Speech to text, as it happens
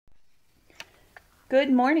Good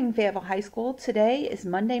morning, Fayetteville High School. Today is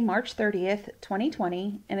Monday, March 30th,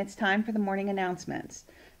 2020, and it's time for the morning announcements.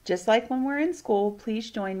 Just like when we're in school, please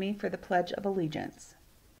join me for the Pledge of Allegiance.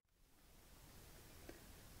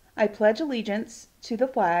 I pledge allegiance to the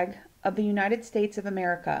flag of the United States of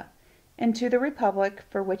America and to the republic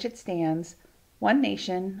for which it stands, one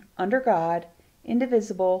nation, under God,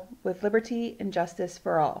 indivisible, with liberty and justice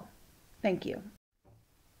for all. Thank you.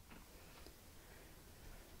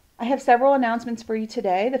 I have several announcements for you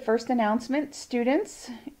today. The first announcement,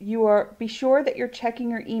 students, be sure that you're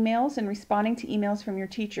checking your emails and responding to emails from your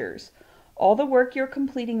teachers. All the work you're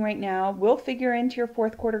completing right now will figure into your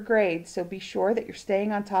fourth quarter grades, so be sure that you're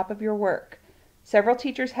staying on top of your work. Several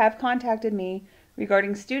teachers have contacted me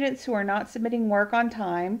regarding students who are not submitting work on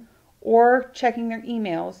time or checking their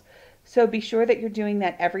emails, so be sure that you're doing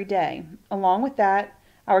that every day. Along with that,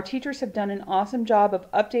 our teachers have done an awesome job of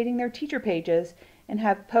updating their teacher pages and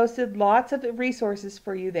have posted lots of resources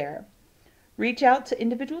for you there. Reach out to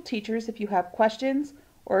individual teachers if you have questions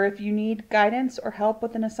or if you need guidance or help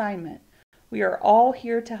with an assignment. We are all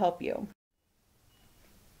here to help you.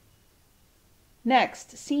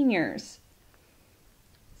 Next, seniors.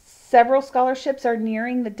 Several scholarships are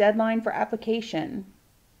nearing the deadline for application.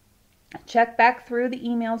 Check back through the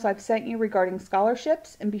emails I've sent you regarding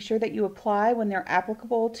scholarships and be sure that you apply when they're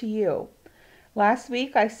applicable to you. Last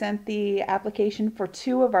week, I sent the application for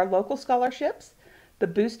 2 of our local scholarships, the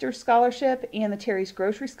Booster Scholarship and the Terry's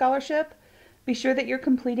Grocery Scholarship. Be sure that you're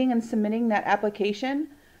completing and submitting that application.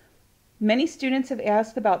 Many students have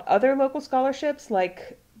asked about other local scholarships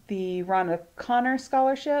like the Rhonda Connor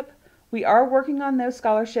Scholarship. We are working on those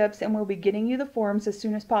scholarships and we'll be getting you the forms as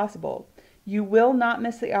soon as possible. You will not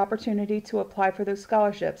miss the opportunity to apply for those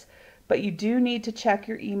scholarships, but you do need to check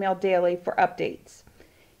your email daily for updates.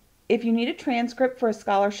 If you need a transcript for a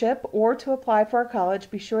scholarship or to apply for a college,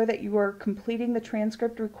 be sure that you are completing the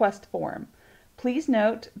transcript request form. Please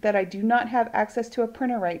note that I do not have access to a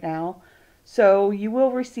printer right now, so you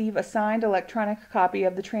will receive a signed electronic copy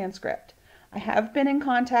of the transcript. I have been in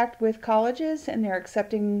contact with colleges and they're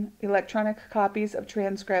accepting electronic copies of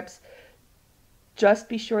transcripts. Just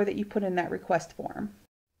be sure that you put in that request form.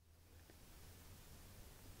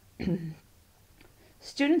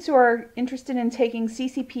 Students who are interested in taking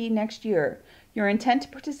CCP next year, your intent to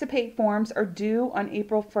participate forms are due on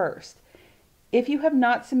April 1st. If you have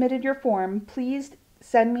not submitted your form, please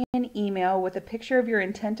send me an email with a picture of your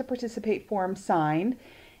intent to participate form signed,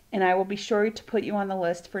 and I will be sure to put you on the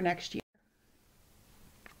list for next year.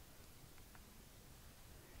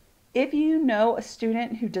 If you know a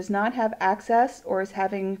student who does not have access or is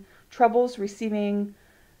having troubles receiving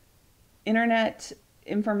internet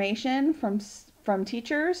information from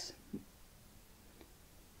teachers,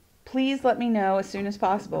 please let me know as soon as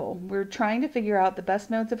possible. We're trying to figure out the best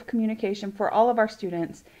modes of communication for all of our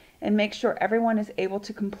students and make sure everyone is able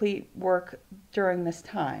to complete work during this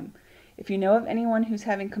time. If you know of anyone who's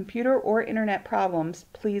having computer or internet problems,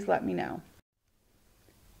 please let me know.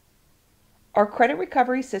 Our credit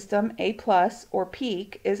recovery system, A+ or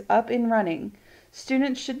PEAK, is up and running.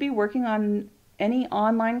 Students should be working on any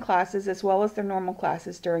online classes as well as their normal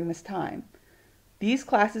classes during this time. These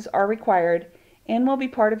classes are required and will be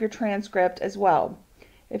part of your transcript as well.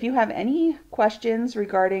 If you have any questions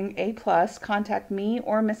regarding A+, contact me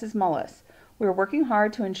or Mrs. Mullis. We're working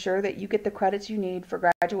hard to ensure that you get the credits you need for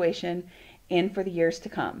graduation and for the years to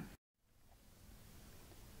come.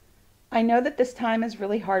 I know that this time is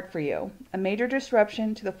really hard for you. A major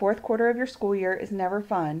disruption to the fourth quarter of your school year is never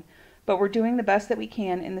fun, but we're doing the best that we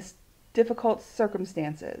can in this difficult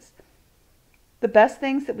circumstances. The best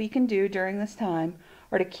things that we can do during this time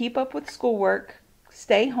are to keep up with schoolwork,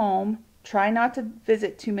 stay home, try not to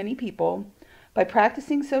visit too many people. By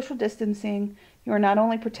practicing social distancing, you are not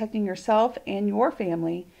only protecting yourself and your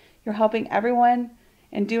family, you're helping everyone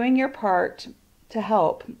and doing your part to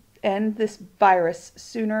help end this virus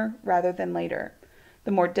sooner rather than later.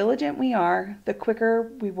 The more diligent we are, the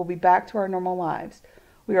quicker we will be back to our normal lives.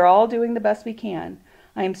 We are all doing the best we can.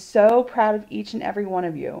 I am so proud of each and every one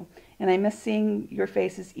of you, and I miss seeing your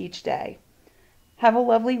faces each day. Have a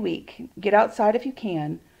lovely week. Get outside if you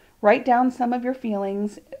can. Write down some of your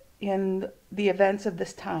feelings in the events of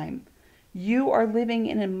this time. You are living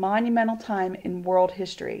in a monumental time in world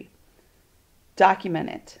history. Document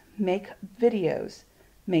it. Make videos.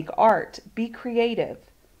 Make art. Be creative.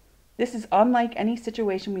 This is unlike any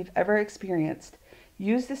situation we've ever experienced.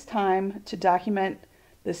 Use this time to document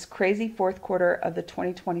this crazy fourth quarter of the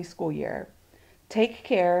 2020 school year. Take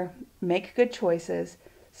care, make good choices,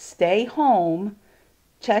 stay home,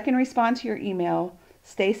 check and respond to your email,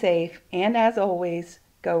 stay safe, and as always,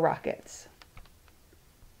 go Rockets.